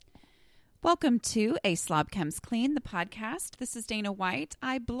Welcome to A Slob Comes Clean, the podcast. This is Dana White.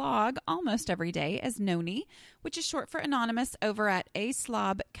 I blog almost every day as Noni, which is short for anonymous, over at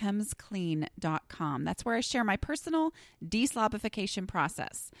aslobcomesclean.com. That's where I share my personal deslobification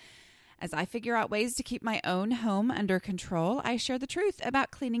process. As I figure out ways to keep my own home under control, I share the truth about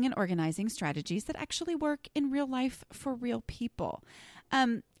cleaning and organizing strategies that actually work in real life for real people.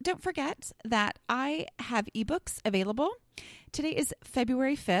 Don't forget that I have ebooks available. Today is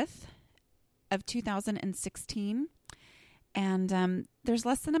February 5th. Of 2016, and there's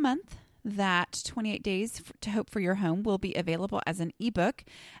less than a month that 28 Days to Hope for Your Home will be available as an ebook,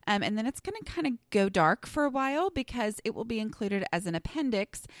 and then it's going to kind of go dark for a while because it will be included as an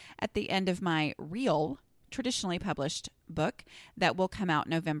appendix at the end of my real, traditionally published book that will come out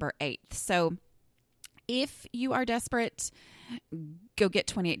November 8th. So if you are desperate, go get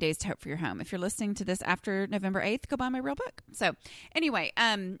 28 Days to Hope for Your Home. If you're listening to this after November 8th, go buy my real book. So anyway,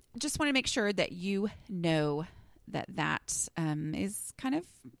 just want to make sure that you know that is kind of,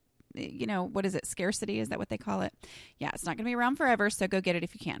 what is it? Scarcity? Is that what they call it? Yeah, it's not going to be around forever. So go get it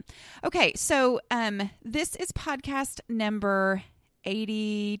if you can. Okay. So this is podcast number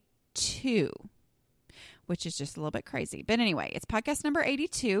 82. Which is just a little bit crazy. But anyway, it's podcast number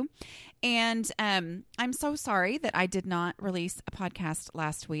 82. And I'm so sorry that I did not release a podcast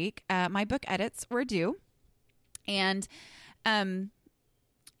last week. My book edits were due. And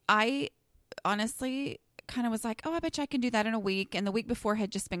I honestly kind of was like, I bet you I can do that in a week. And the week before had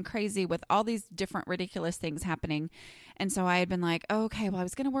just been crazy with all these different ridiculous things happening. And so I had been like, okay, well, I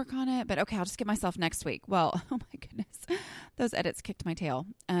was going to work on it, but okay, I'll just give myself next week. Well, oh my goodness, those edits kicked my tail.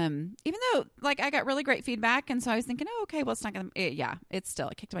 Even though I got really great feedback. And so I was thinking, okay, well, it's not going to, it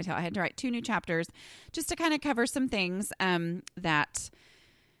kicked my tail. I had to write 2 new chapters just to kind of cover some things that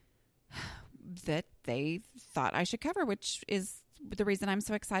they thought I should cover, which is the reason I'm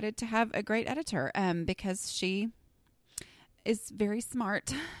so excited to have a great editor, because she is very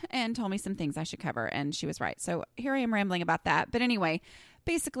smart and told me some things I should cover, and she was right. So here I am rambling about that. But anyway,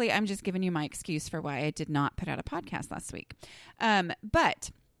 basically, I'm just giving you my excuse for why I did not put out a podcast last week. But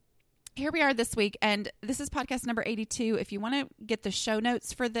here we are this week, and this is podcast number 82. If you want to get the show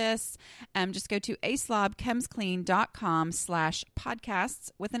notes for this, just go to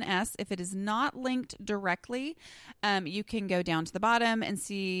aslobcomesclean.com/podcasts with an S. If it is not linked directly, you can go down to the bottom and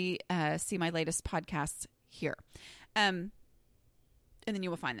see my latest podcasts here. And then you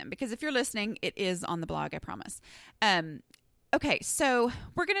will find them, because if you're listening, it is on the blog, I promise. Okay, so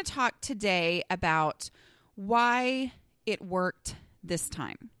we're going to talk today about why it worked this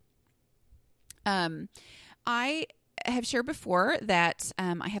time. I have shared before that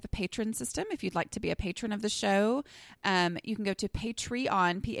I have a patron system. If you'd like to be a patron of the show, you can go to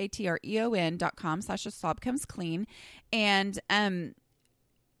Patreon, patreon.com/aslobcomesclean. And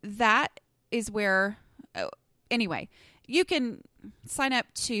that is where, anyway, you can sign up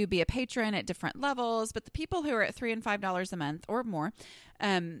to be a patron at different levels, but the people who are at $3 and $5 a month or more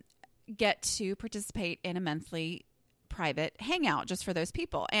get to participate in a monthly private hangout just for those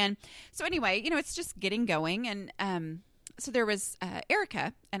people. And so anyway, it's just getting going. And so there was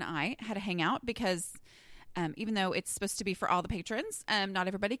Erica and I had a hangout because even though it's supposed to be for all the patrons, not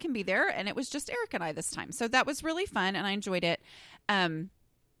everybody can be there. And it was just Erica and I this time. So that was really fun and I enjoyed it. And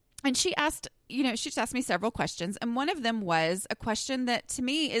she asked, she just asked me several questions. And one of them was a question that to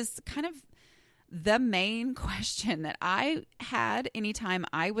me is kind of the main question that I had anytime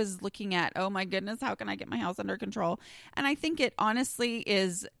I was looking at, oh my goodness, how can I get my house under control? And I think it honestly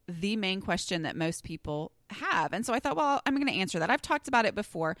is the main question that most people have. And so I thought, well, I'm going to answer that. I've talked about it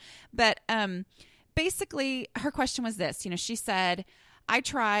before, but basically her question was this. She said, I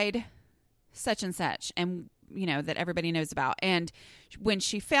tried such and such, and that everybody knows about. And when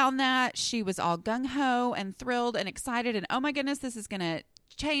she found that, she was all gung-ho and thrilled and excited and, oh my goodness, this is going to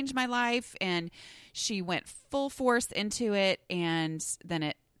change my life. And she went full force into it, and then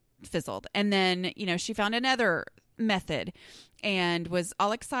it fizzled. And then, she found another method and was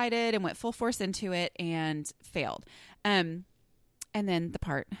all excited and went full force into it and failed. And then the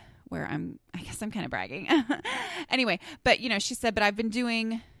part where I guess I'm kind of bragging. Anyway, but she said, but I've been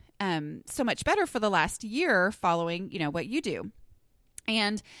doing so much better for the last year following, what you do.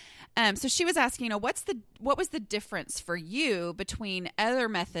 And so she was asking, what was the difference for you between other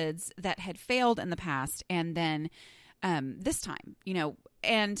methods that had failed in the past and then this time,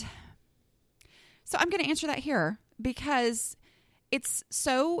 and so I'm going to answer that here because it's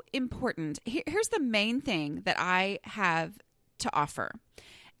so important. Here's the main thing that I have to offer,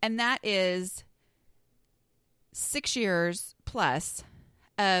 and that is 6 years plus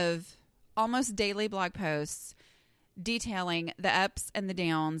of almost daily blog posts detailing the ups and the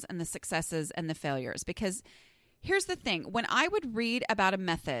downs and the successes and the failures. Because here's the thing. When I would read about a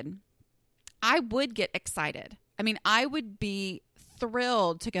method, I would get excited. I mean, I would be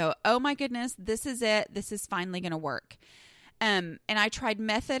thrilled to go, oh my goodness, this is it. This is finally going to work. And I tried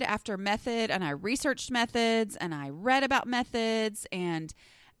method after method, and I researched methods, and I read about methods, and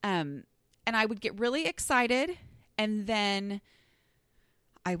I would get really excited, and then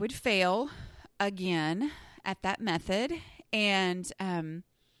I would fail again at that method. And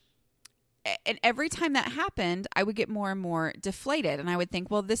every time that happened, I would get more and more deflated, and I would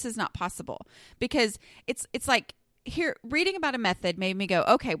think, well, this is not possible, because it's like here reading about a method made me go,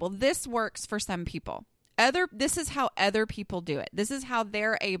 okay, well, this works for some people. This is how other people do it. This is how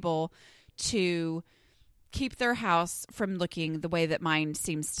they're able to keep their house from looking the way that mine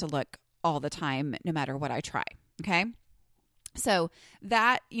seems to look all the time, no matter what I try. Okay. So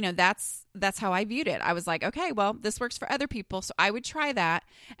that, that's how I viewed it. I was like, okay, well, this works for other people. So I would try that,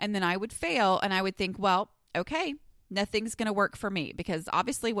 and then I would fail, and I would think, well, okay, nothing's going to work for me, because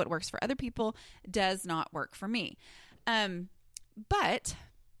obviously what works for other people does not work for me. But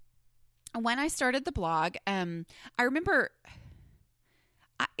when I started the blog, I remember,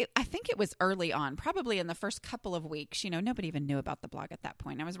 I think it was early on, probably in the first couple of weeks, nobody even knew about the blog at that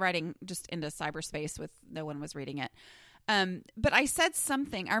point. I was writing just into cyberspace with no one was reading it. But I said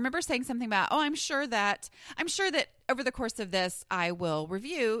something, I remember saying something about, I'm sure that over the course of this, I will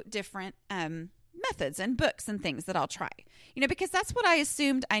review different, methods and books and things that I'll try, because that's what I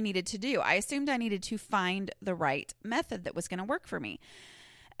assumed I needed to do. I assumed I needed to find the right method that was going to work for me.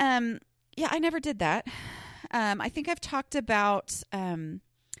 Yeah, I never did that. I think I've talked about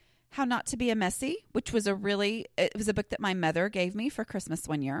How Not to Be a Messy, which was it was a book that my mother gave me for Christmas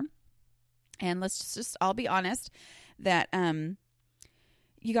one year. And let's just all be honest that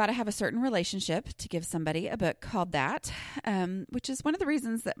you got to have a certain relationship to give somebody a book called that, which is one of the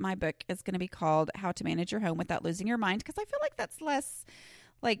reasons that my book is going to be called How to Manage Your Home Without Losing Your Mind, because I feel like that's less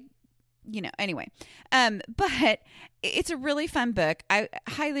anyway. But it's a really fun book. I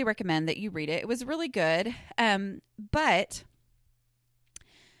highly recommend that you read it. It was really good. But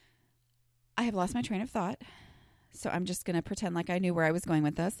I have lost my train of thought, so I'm just going to pretend like I knew where I was going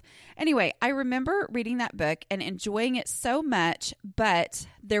with this. Anyway, I remember reading that book and enjoying it so much, but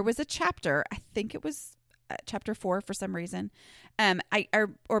there was a chapter, I think it was chapter 4 for some reason.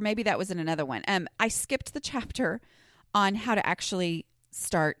 Or maybe that was in another one. I skipped the chapter on how to actually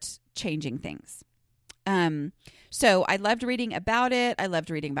start changing things. So I loved reading about it. I loved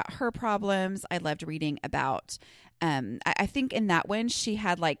reading about her problems. I loved reading about, I think in that one, she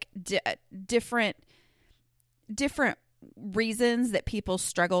had like different reasons that people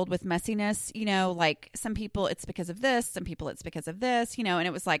struggled with messiness, like some people it's because of this, some people it's because of this, and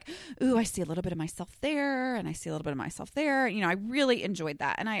it was like, ooh, I see a little bit of myself there, and I see a little bit of myself there. I really enjoyed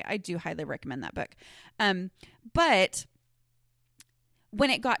that. And I do highly recommend that book. But when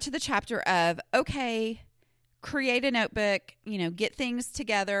it got to the chapter of, okay, create a notebook, get things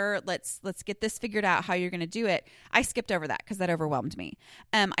together. Let's get this figured out how you're going to do it. I skipped over that because that overwhelmed me.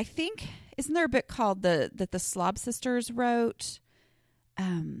 I think, isn't there a book called that the Slob Sisters wrote?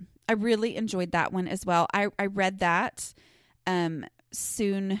 I really enjoyed that one as well. I read that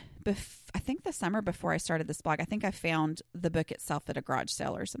soon, I think the summer before I started this blog. I think I found the book itself at a garage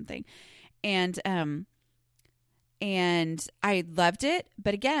sale or something. And I loved it.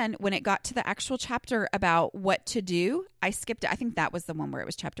 But again, when it got to the actual chapter about what to do, I skipped it. I think that was the one where it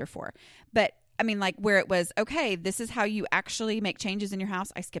was chapter 4. But I mean, like where it was, okay, this is how you actually make changes in your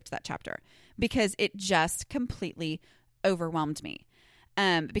house. I skipped that chapter because it just completely overwhelmed me.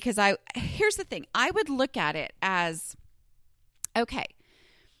 Because here's the thing. I would look at it as, okay,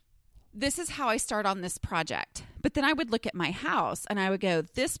 this is how I start on this project. But then I would look at my house and I would go,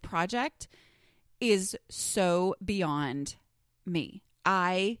 this project is so beyond me.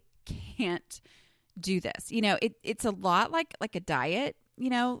 I can't do this. It's a lot like a diet.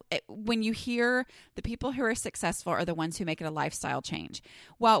 When you hear the people who are successful are the ones who make it a lifestyle change.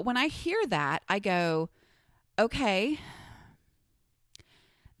 Well, when I hear that, I go, okay,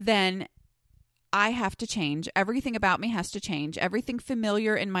 then I have to change. Everything about me has to change. Everything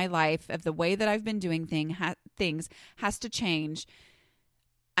familiar in my life of the way that I've been doing things has to change.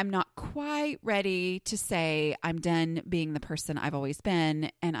 I'm not quite ready to say I'm done being the person I've always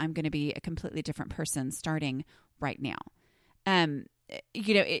been, and I'm going to be a completely different person starting right now.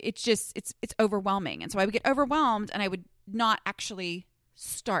 It's overwhelming. And so I would get overwhelmed and I would not actually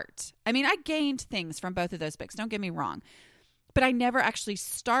start. I mean, I gained things from both of those books. Don't get me wrong, but I never actually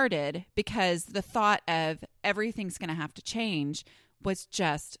started because the thought of everything's going to have to change was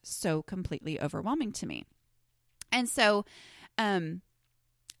just so completely overwhelming to me. And so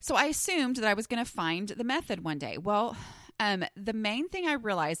I assumed that I was going to find the method one day. Well, the main thing I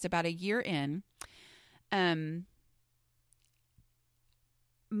realized about a year in,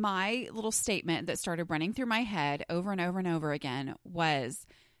 my little statement that started running through my head over and over and over again was,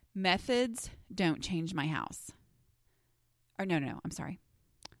 methods don't change my house. Or no, I'm sorry.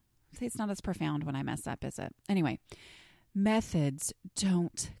 See, it's not as profound when I mess up, is it? Anyway, methods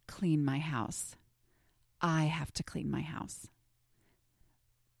don't clean my house. I have to clean my house.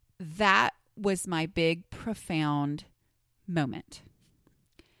 That was my big, profound moment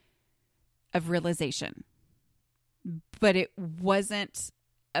of realization. But it wasn't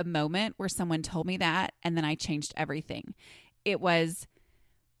a moment where someone told me that and then I changed everything. It was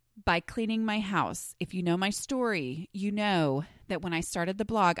by cleaning my house. If you know my story, you know that when I started the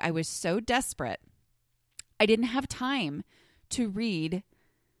blog, I was so desperate. I didn't have time to read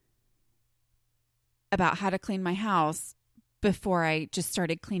about how to clean my house before I just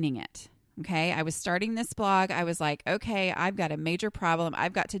started cleaning it. Okay. I was starting this blog. I was like, okay, I've got a major problem.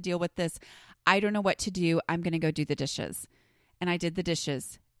 I've got to deal with this. I don't know what to do. I'm going to go do the dishes. And I did the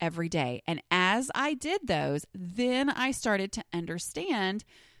dishes every day. And as I did those, then I started to understand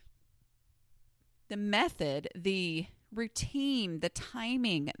the method, the routine, the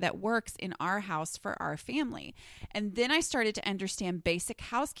timing that works in our house for our family. And then I started to understand basic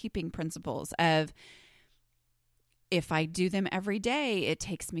housekeeping principles of, if I do them every day, it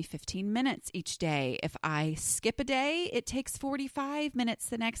takes me 15 minutes each day. If I skip a day, it takes 45 minutes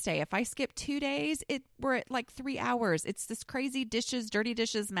the next day. If I skip 2 days, we're at like 3 hours. It's this crazy dirty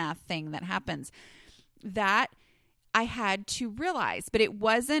dishes math thing that happens that I had to realize. But it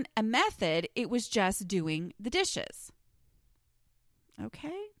wasn't a method. It was just doing the dishes.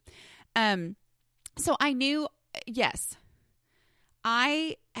 Okay? So I knew, yes,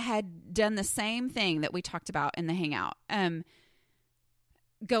 I had done the same thing that we talked about in the hangout.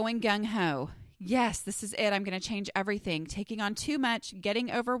 Going gung-ho. Yes, this is it. I'm going to change everything. Taking on too much, getting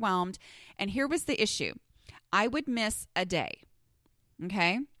overwhelmed. And here was the issue. I would miss a day.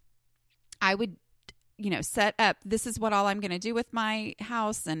 Okay? I would, set up, this is what all I'm going to do with my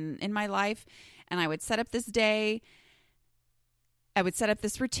house and in my life. And I would set up this day. I would set up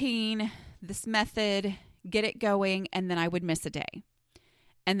this routine, this method, get it going, and then I would miss a day.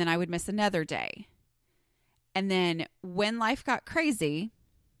 And then I would miss another day. And then when life got crazy,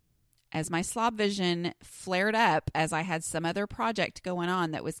 as my slob vision flared up, as I had some other project going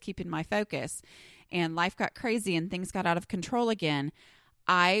on that was keeping my focus, and life got crazy and things got out of control again,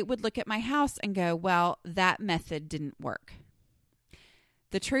 I would look at my house and go, well, that method didn't work.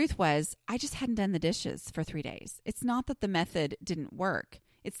 The truth was, I just hadn't done the dishes for 3 days. It's not that the method didn't work.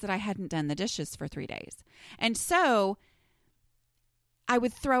 It's that I hadn't done the dishes for 3 days. And so I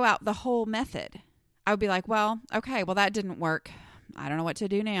would throw out the whole method. I would be like, well, okay, well, that didn't work. I don't know what to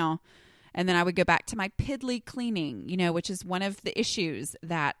do now. And then I would go back to my piddly cleaning, which is one of the issues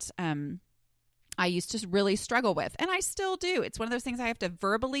that I used to really struggle with. And I still do. It's one of those things I have to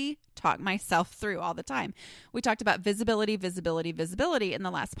verbally talk myself through all the time. We talked about visibility in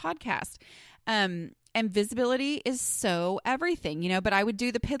the last podcast. And visibility is so everything, but I would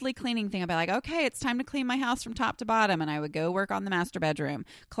do the piddly cleaning thing. I'd be like, okay, it's time to clean my house from top to bottom. And I would go work on the master bedroom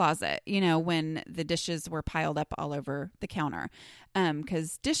closet, when the dishes were piled up all over the counter.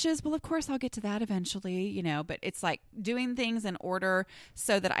 Because dishes, well, of course, I'll get to that eventually, but it's like doing things in order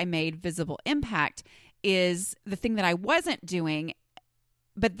so that I made visible impact is the thing that I wasn't doing.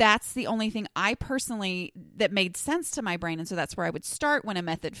 But that's the only thing that made sense to my brain. And so that's where I would start when a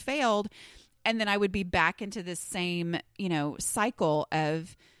method failed. And then I would be back into this same, cycle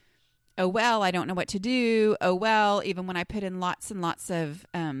of, oh, well, I don't know what to do. Oh, well, even when I put in lots and lots of,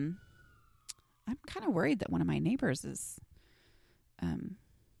 I'm kind of worried that one of my neighbors is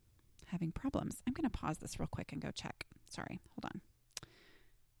having problems. I'm going to pause this real quick and go check. Sorry, hold on.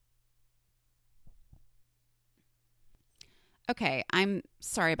 Okay, I'm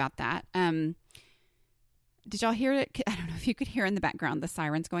sorry about that. Did y'all hear it? I don't know if you could hear in the background the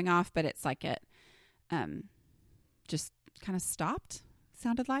sirens going off, but it's like it just kind of stopped,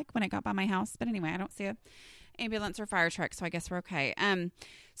 sounded like, when it got by my house. But anyway, I don't see an ambulance or fire truck, so I guess we're okay.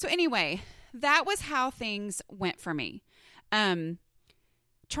 So anyway, that was how things went for me.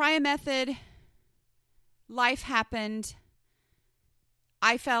 Try a method. Life happened.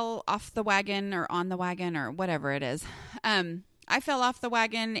 I fell off the wagon or on the wagon or whatever it is. I fell off the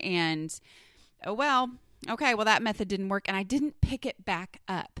wagon and, oh, well, okay, well, that method didn't work, and I didn't pick it back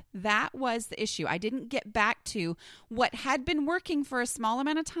up. That was the issue. I didn't get back to what had been working for a small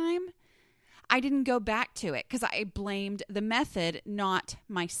amount of time. I didn't go back to it because I blamed the method, not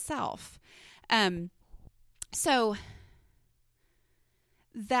myself. So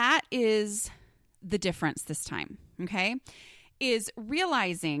that is the difference this time, okay? Is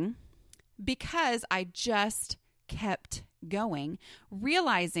realizing, because I just kept going,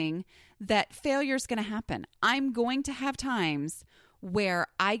 realizing that failure is going to happen. I'm going to have times where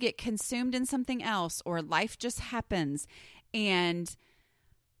I get consumed in something else, or life just happens and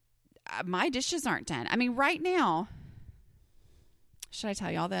my dishes aren't done. I mean, right now, should I tell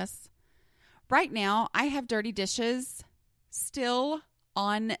you all this? Right now, I have dirty dishes still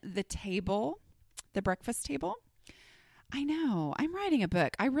on the table, the breakfast table. I know, I'm writing a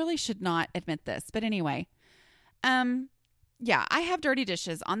book. I really should not admit this, but anyway, yeah, I have dirty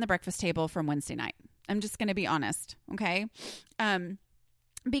dishes on the breakfast table from Wednesday night. I'm just going to be honest, okay?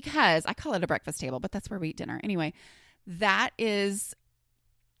 Because I call it a breakfast table, but that's where we eat dinner. Anyway, that is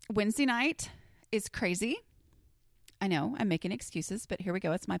Wednesday night is crazy. I know I'm making excuses, but here we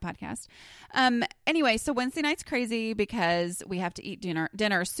go. It's my podcast. Anyway, so Wednesday night's crazy because we have to eat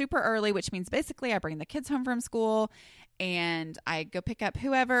dinner super early, which means basically I bring the kids home from school and I go pick up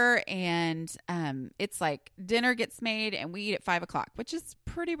whoever, and it's like dinner gets made and we eat at 5:00, which is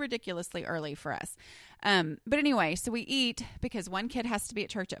pretty ridiculously early for us. But anyway, so we eat because one kid has to be at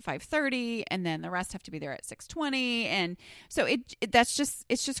church at 5:30, and then the rest have to be there at 6:20, and so it's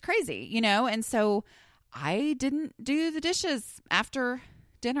just crazy, you know. And so I didn't do the dishes after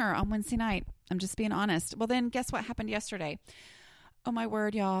dinner on Wednesday night. I'm just being honest. Well, then guess what happened yesterday? Oh, my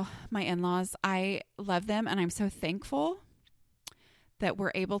word, y'all. My in-laws, I love them, and I'm so thankful that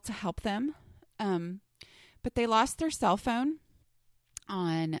we're able to help them. But they lost their cell phone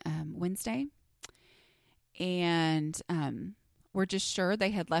on Wednesday, and we're just sure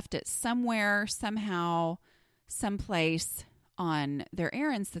they had left it somewhere, somehow, someplace on their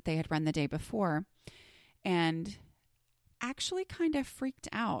errands that they had run the day before, and actually kind of freaked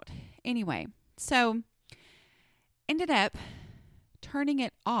out. Anyway, so ended up turning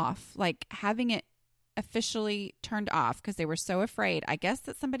it off, like having it officially turned off because they were so afraid, I guess,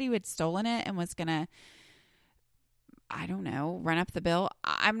 that somebody had stolen it and was going to, I don't know, run up the bill.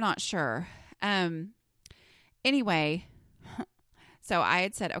 I'm not sure. Anyway, so I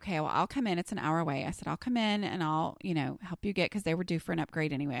had said, okay, well, I'll come in. It's an hour away. I said, I'll come in and I'll, help you get, because they were due for an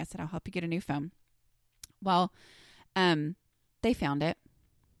upgrade anyway. I said, I'll help you get a new phone. Well, they found it.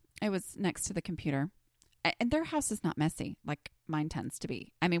 It was next to the computer. And their house is not messy like mine tends to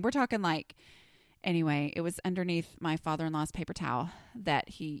be. I mean, we're talking like, anyway, it was underneath my father-in-law's paper towel that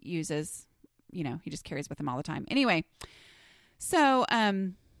he uses. He just carries with him all the time. Anyway, so,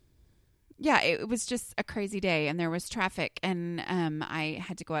 yeah, it was just a crazy day, and there was traffic, and I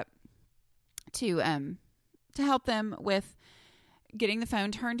had to go up to help them with getting the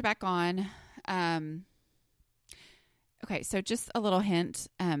phone turned back on. Okay, so just a little hint.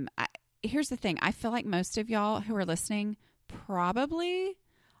 Here's the thing. I feel like most of y'all who are listening probably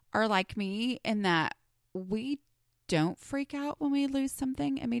are like me in that we don't freak out when we lose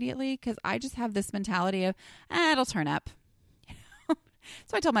something immediately, because I just have this mentality of, it'll turn up.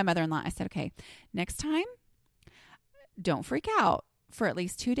 So I told my mother-in-law, I said, okay, next time, don't freak out for at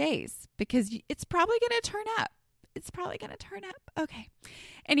least 2 days, because it's probably going to turn up. It's probably going to turn up. Okay.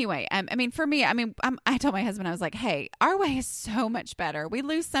 Anyway, for me, I told my husband, I was like, hey, our way is so much better. We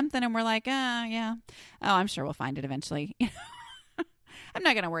lose something and we're like, yeah. Oh, I'm sure we'll find it eventually. I'm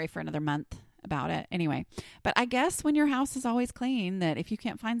not going to worry for another month about it anyway. But I guess when your house is always clean, that if you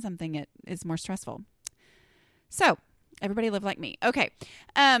can't find something, it is more stressful. So everybody live like me. Okay.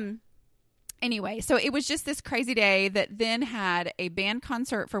 Anyway, so it was just this crazy day that then had a band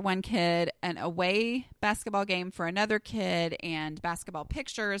concert for one kid, an away basketball game for another kid, and basketball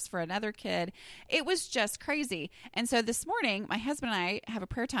pictures for another kid. It was just crazy. And so this morning, my husband and I have a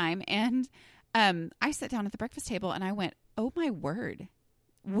prayer time, and I sat down at the breakfast table and I went, oh my word,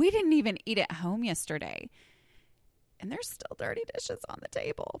 we didn't even eat at home yesterday, and there's still dirty dishes on the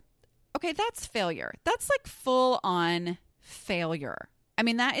table. Okay, that's failure. That's like full on failure. I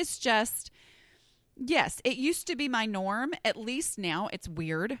mean, that is just... Yes, it used to be my norm. At least now it's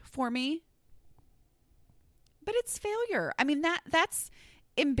weird for me. But it's failure. I mean, that's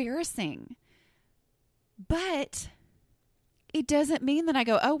embarrassing. But it doesn't mean that I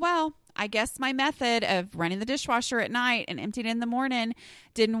go, oh, well, I guess my method of running the dishwasher at night and emptying it in the morning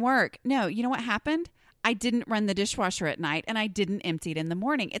didn't work. No, you know what happened? I didn't run the dishwasher at night and I didn't empty it in the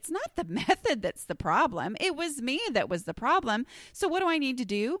morning. It's not the method that's the problem. It was me that was the problem. So what do I need to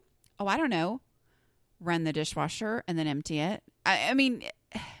do? Oh, I don't know. Run the dishwasher and then empty it. I mean,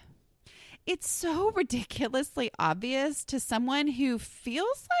 it's so ridiculously obvious to someone who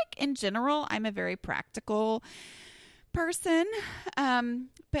feels like, in general, I'm a very practical person.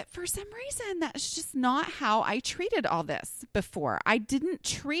 But for some reason, that's just not how I treated all this before. I didn't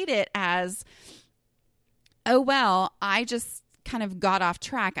treat it as, oh, well, I just kind of got off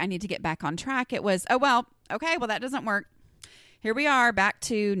track. I need to get back on track. It was, oh, well, okay, well, that doesn't work. Here we are back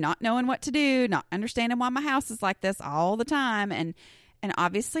to not knowing what to do, not understanding why my house is like this all the time. And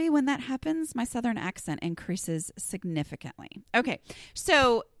obviously when that happens, my Southern accent increases significantly. Okay.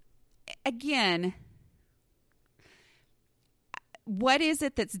 So again, what is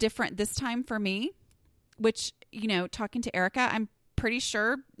it that's different this time for me? Which, talking to Erica, I'm pretty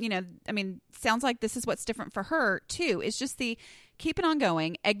sure, sounds like this is what's different for her too. It's just the keeping on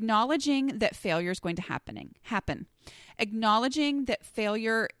going, acknowledging that failure is going to happen, acknowledging that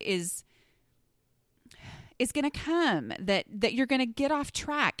failure is going to come, that you're going to get off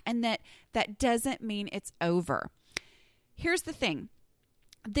track, and that doesn't mean it's over. Here's the thing.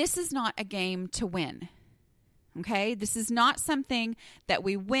 This is not a game to win. Okay? This is not something that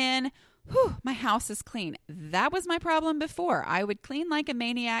we win. Whew, my house is clean. That was my problem before. I would clean like a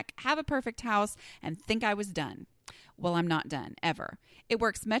maniac, have a perfect house, and think I was done. Well, I'm not done, ever. It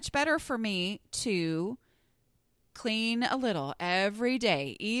works much better for me to clean a little every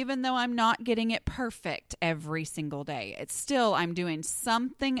day, even though I'm not getting it perfect every single day. It's still, I'm doing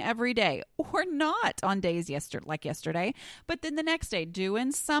something every day, or not on days like yesterday, but then the next day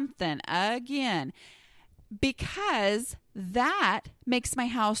doing something again, because that makes my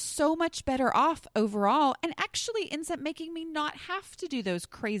house so much better off overall, and actually ends up making me not have to do those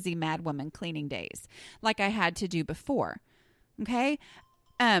crazy mad woman cleaning days like I had to do before. Okay.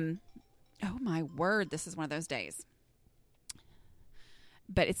 Oh my word, this is one of those days.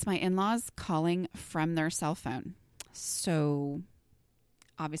 But it's my in-laws calling from their cell phone. So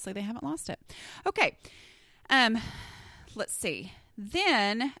obviously they haven't lost it. Okay. Let's see.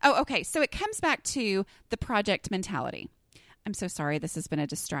 Then, okay. So it comes back to the project mentality. I'm so sorry. This has been a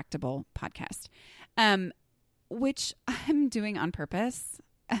distractible podcast, which I'm doing on purpose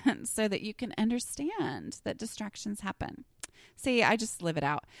so that you can understand that distractions happen. See, I just live it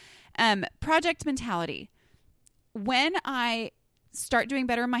out. Project mentality. When I start doing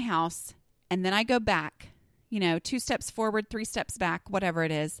better in my house and then I go back, 2 steps forward, 3 steps back, whatever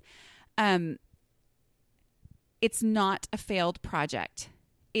it is, it's not a failed project.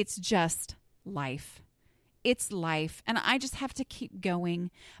 It's just life. It's life. And I just have to keep going.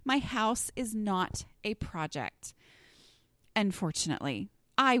 My house is not a project. Unfortunately,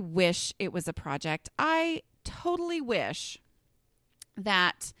 I wish it was a project. I totally wish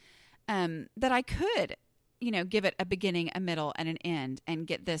that I could, give it a beginning, a middle, and an end, and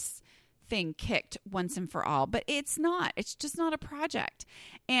get this thing kicked once and for all. But it's not. It's just not a project.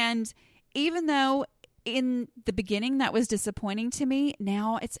 And even though in the beginning that was disappointing to me,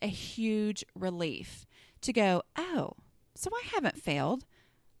 now it's a huge relief to go, oh, so I haven't failed.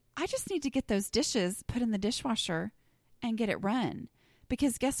 I just need to get those dishes put in the dishwasher and get it run.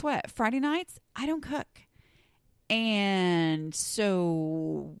 Because guess what? Friday nights, I don't cook. And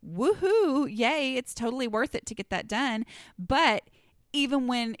so, woohoo, yay, it's totally worth it to get that done. But even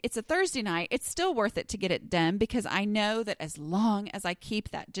when it's a Thursday night, it's still worth it to get it done, because I know that as long as I keep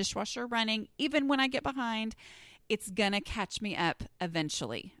that dishwasher running, even when I get behind, it's going to catch me up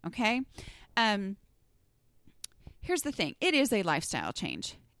eventually, okay? Here's the thing. It is a lifestyle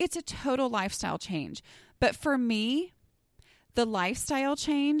change. It's a total lifestyle change. But for me, the lifestyle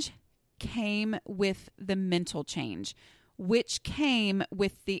change came with the mental change, which came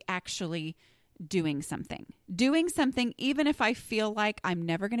with the actually doing something, even if I feel like I'm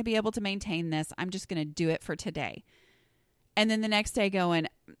never going to be able to maintain this. I'm just going to do it for today. And then the next day going,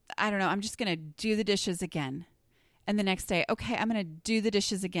 I don't know, I'm just going to do the dishes again. And the next day, okay, I'm going to do the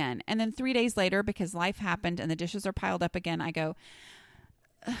dishes again. And then 3 days later, because life happened and the dishes are piled up again, I go,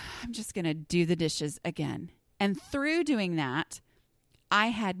 I'm just going to do the dishes again. And through doing that, I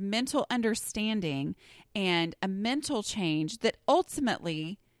had mental understanding and a mental change that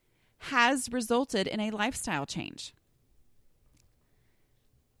ultimately has resulted in a lifestyle change.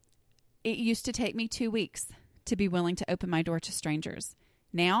 It used to take me 2 weeks to be willing to open my door to strangers.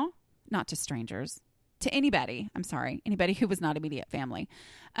 Now, not to strangers, to anybody. I'm sorry, anybody who was not immediate family.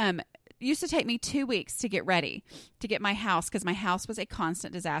 It used to take me 2 weeks to get ready, to get my house, because my house was a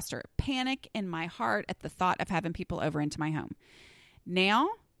constant disaster. Panic in my heart at the thought of having people over into my home. Now,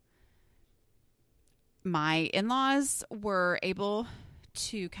 my in-laws were able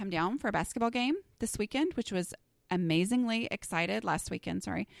to come down for a basketball game this weekend, which was amazingly exciting.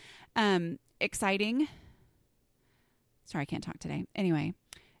 Sorry, I can't talk today. Anyway,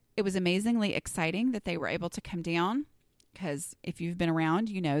 it was amazingly exciting that they were able to come down, because if you've been around,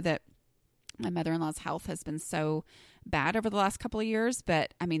 you know that My mother-in-law's health has been so bad over the last couple of years,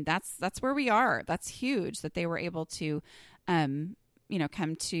 but I mean, that's where we are. That's huge that they were able to,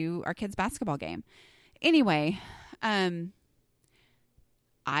 come to our kids' basketball game. Anyway,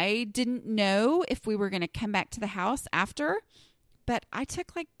 I didn't know if we were going to come back to the house after, but I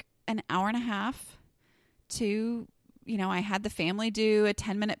took like an hour and a half to, I had the family do a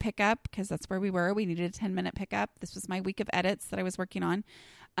 10-minute pickup because that's where we were. We needed a 10-minute pickup. This was my week of edits that I was working on,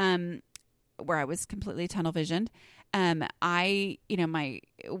 where I was completely tunnel visioned. I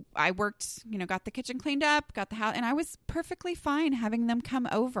worked, got the kitchen cleaned up, got the house, and I was perfectly fine having them come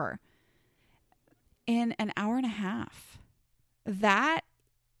over in an hour and a half. That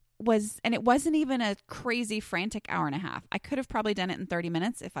was, and it wasn't even a crazy frantic hour and a half. I could have probably done it in 30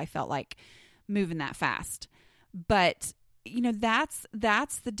 minutes if I felt like moving that fast. But, that's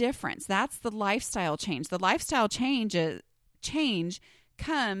the difference. That's the lifestyle change. The lifestyle change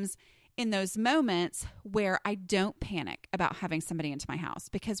comes in those moments where I don't panic about having somebody into my house,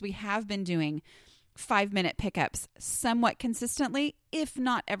 because we have been doing 5-minute pickups somewhat consistently, if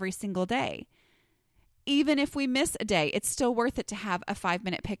not every single day. Even if we miss a day, it's still worth it to have a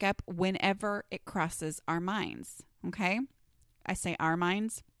 5-minute pickup whenever it crosses our minds. Okay? I say our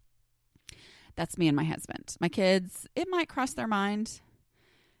minds. That's me and my husband. My kids, it might cross their mind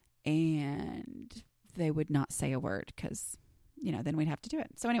and they would not say a word because, then we'd have to do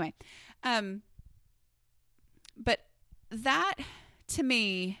it. So anyway, but that to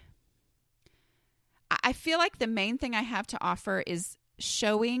me, I feel like the main thing I have to offer is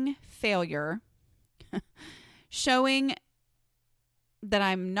showing failure, showing that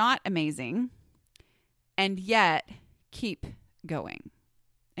I'm not amazing, and yet keep going.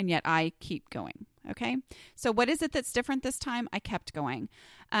 And yet I keep going. Okay. So what is it that's different this time? I kept going.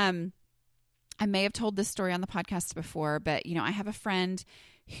 I may have told this story on the podcast before, but I have a friend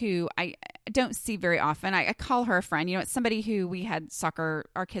who I don't see very often. I call her a friend. It's somebody who we had soccer,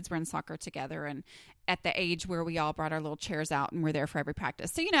 our kids were in soccer together, and at the age where we all brought our little chairs out and were there for every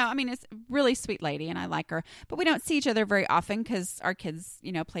practice. So, it's a really sweet lady and I like her, but we don't see each other very often because our kids,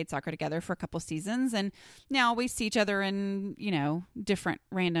 played soccer together for a couple seasons. And now we see each other in, different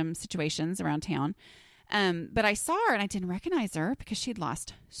random situations around town. But I saw her and I didn't recognize her because she'd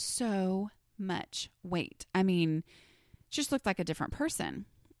lost so much weight. I mean, she just looked like a different person.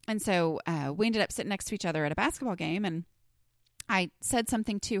 And so we ended up sitting next to each other at a basketball game, and I said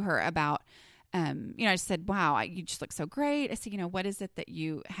something to her about, I said, wow, you just look so great. I said, what is it that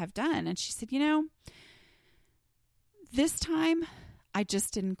you have done? And she said, this time I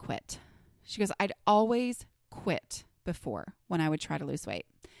just didn't quit. She goes, I'd always quit before when I would try to lose weight.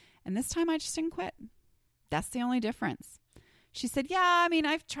 And this time I just didn't quit. That's the only difference. She said, yeah,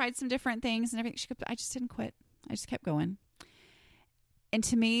 I've tried some different things and everything. She goes, I just didn't quit. I just kept going. And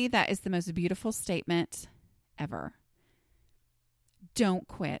to me, that is the most beautiful statement ever. Don't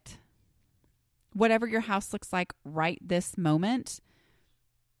quit. Whatever your house looks like right this moment,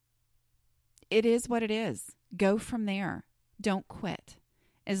 it is what it is. Go from there. Don't quit.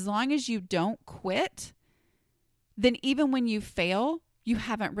 As long as you don't quit, then even when you fail, you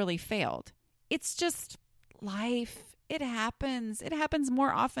haven't really failed. It's just life. It happens. It happens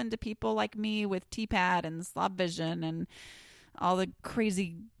more often to people like me with TPAD and Slob Vision and all the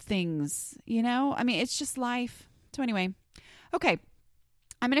crazy things, it's just life. So anyway, okay.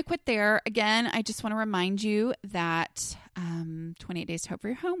 I'm going to quit there. Again, I just want to remind you that 28 Days to Hope for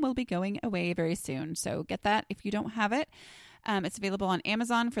Your Home will be going away very soon. So get that if you don't have it. It's available on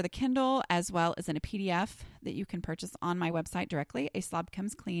Amazon for the Kindle, as well as in a PDF that you can purchase on my website directly,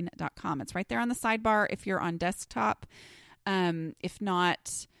 aslobcomesclean.com. It's right there on the sidebar if you're on desktop. If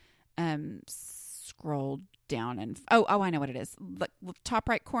not, scroll down and I know what it is. Look, top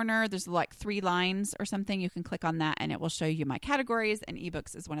right corner, there's like 3 lines or something. You can click on that and it will show you my categories, and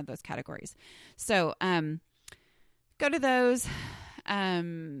ebooks is one of those categories. So go to those.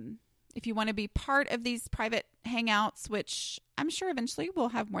 If you want to be part of these private hangouts, which I'm sure eventually we'll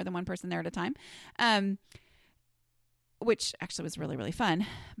have more than one person there at a time, which actually was really, really fun.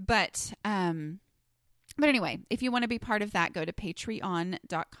 But anyway, if you want to be part of that, go to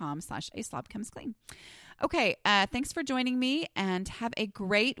patreon.com/aslobcomesclean. Okay. Thanks for joining me, and have a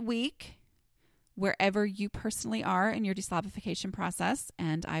great week wherever you personally are in your deslobification process.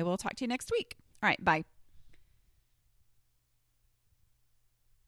 And I will talk to you next week. All right. Bye.